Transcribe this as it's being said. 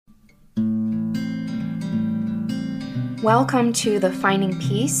Welcome to the Finding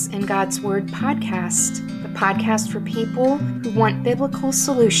Peace in God's Word podcast, the podcast for people who want biblical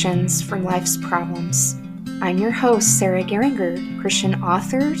solutions for life's problems. I'm your host, Sarah Geringer, Christian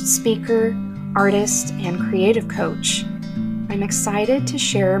author, speaker, artist, and creative coach. I'm excited to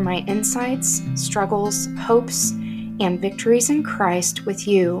share my insights, struggles, hopes, and victories in Christ with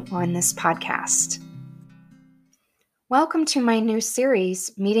you on this podcast. Welcome to my new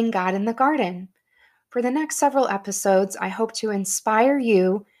series, Meeting God in the Garden. For the next several episodes, I hope to inspire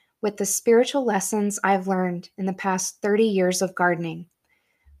you with the spiritual lessons I've learned in the past 30 years of gardening.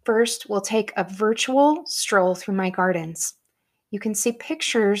 First, we'll take a virtual stroll through my gardens. You can see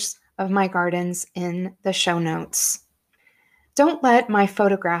pictures of my gardens in the show notes. Don't let my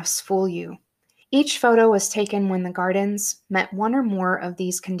photographs fool you. Each photo was taken when the gardens met one or more of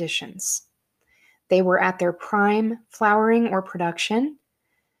these conditions. They were at their prime flowering or production.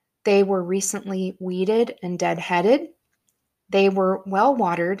 They were recently weeded and deadheaded. They were well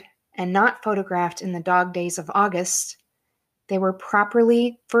watered and not photographed in the dog days of August. They were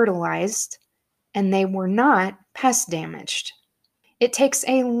properly fertilized, and they were not pest damaged. It takes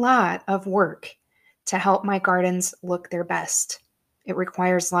a lot of work to help my gardens look their best. It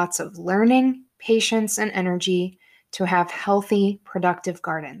requires lots of learning, patience, and energy to have healthy, productive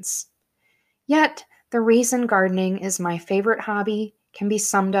gardens. Yet, the reason gardening is my favorite hobby can be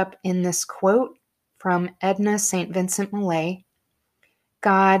summed up in this quote from Edna St. Vincent Millay: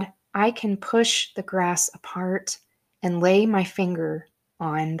 "God, I can push the grass apart and lay my finger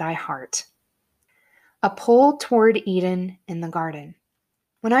on thy heart." A pull toward Eden in the garden.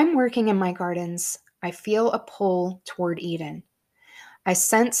 When I'm working in my gardens, I feel a pull toward Eden. I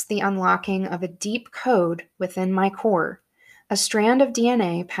sense the unlocking of a deep code within my core, a strand of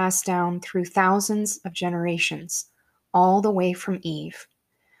DNA passed down through thousands of generations, all the way from Eve.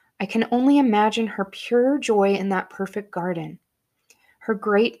 I can only imagine her pure joy in that perfect garden, her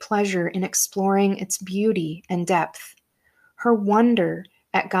great pleasure in exploring its beauty and depth, her wonder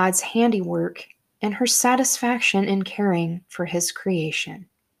at God's handiwork, and her satisfaction in caring for His creation.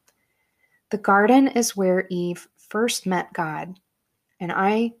 The garden is where Eve first met God, and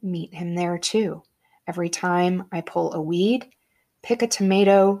I meet Him there too, every time I pull a weed, pick a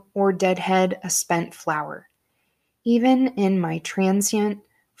tomato, or deadhead a spent flower. Even in my transient,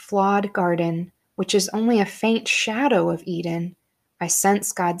 flawed garden, which is only a faint shadow of Eden, I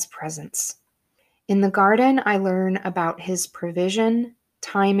sense God's presence. In the garden, I learn about His provision,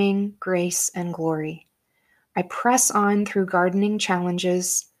 timing, grace, and glory. I press on through gardening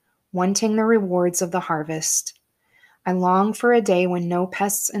challenges, wanting the rewards of the harvest. I long for a day when no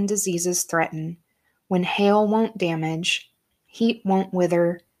pests and diseases threaten, when hail won't damage, heat won't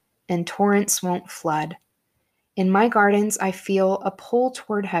wither, and torrents won't flood. In my gardens, I feel a pull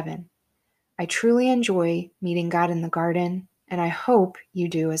toward heaven. I truly enjoy meeting God in the garden, and I hope you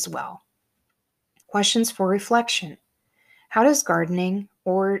do as well. Questions for reflection. How does gardening,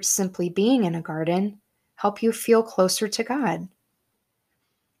 or simply being in a garden, help you feel closer to God?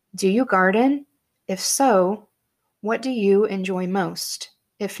 Do you garden? If so, what do you enjoy most?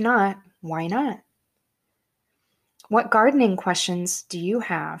 If not, why not? What gardening questions do you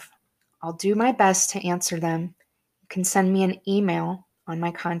have? I'll do my best to answer them. You can send me an email on my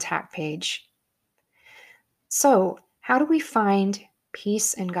contact page. So, how do we find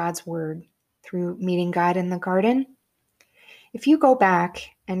peace in God's Word? Through meeting God in the garden? If you go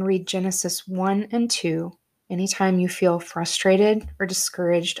back and read Genesis 1 and 2, anytime you feel frustrated or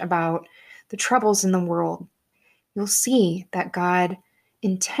discouraged about the troubles in the world, you'll see that God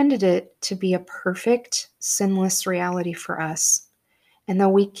intended it to be a perfect, sinless reality for us. And though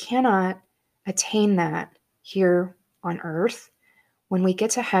we cannot attain that here on earth, when we get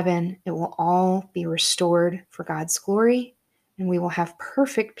to heaven, it will all be restored for God's glory, and we will have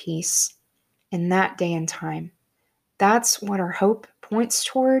perfect peace in that day and time. That's what our hope points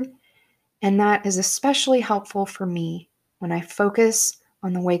toward, and that is especially helpful for me when I focus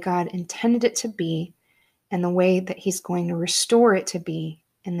on the way God intended it to be and the way that He's going to restore it to be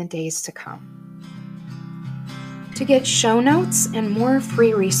in the days to come. To get show notes and more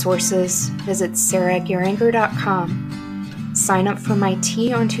free resources, visit sarahgeringer.com. Sign up for my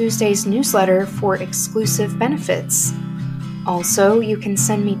Tea on Tuesdays newsletter for exclusive benefits. Also, you can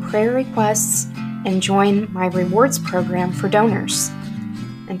send me prayer requests and join my rewards program for donors.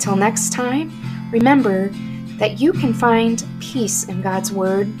 Until next time, remember that you can find peace in God's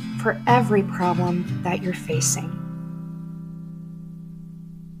Word for every problem that you're facing.